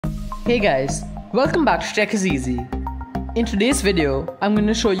Hey guys, welcome back to Tech is Easy. In today's video, I'm going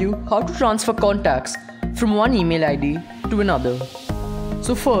to show you how to transfer contacts from one email ID to another.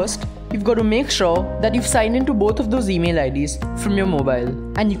 So first, you've got to make sure that you've signed into both of those email IDs from your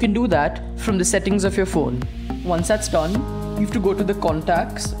mobile, and you can do that from the settings of your phone. Once that's done, you have to go to the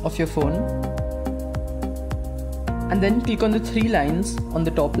contacts of your phone and then click on the three lines on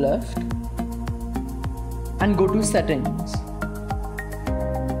the top left and go to settings.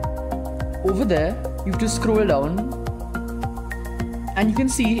 Over there, you have to scroll down and you can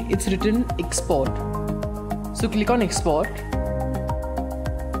see it's written export. So click on export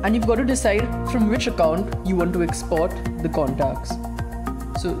and you've got to decide from which account you want to export the contacts.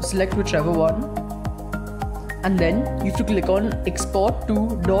 So select whichever one and then you have to click on export to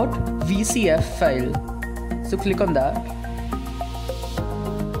 .vcf file. So click on that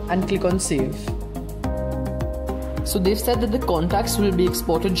and click on save. So they've said that the contacts will be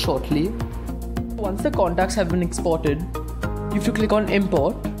exported shortly. Once the contacts have been exported, you have to click on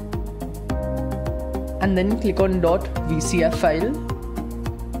import and then click on .vcf file.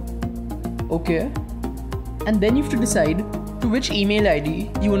 Okay. And then you have to decide to which email ID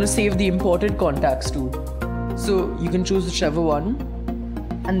you want to save the imported contacts to. So you can choose whichever one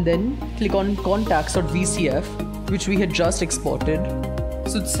and then click on contacts.vcf, which we had just exported.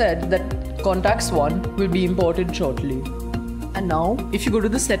 So it said that contacts 1 will be imported shortly. And now if you go to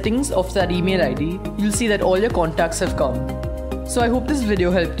the settings of that email ID, you'll see that all your contacts have come. So I hope this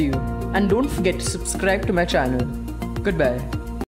video helped you, and don't forget to subscribe to my channel. Goodbye.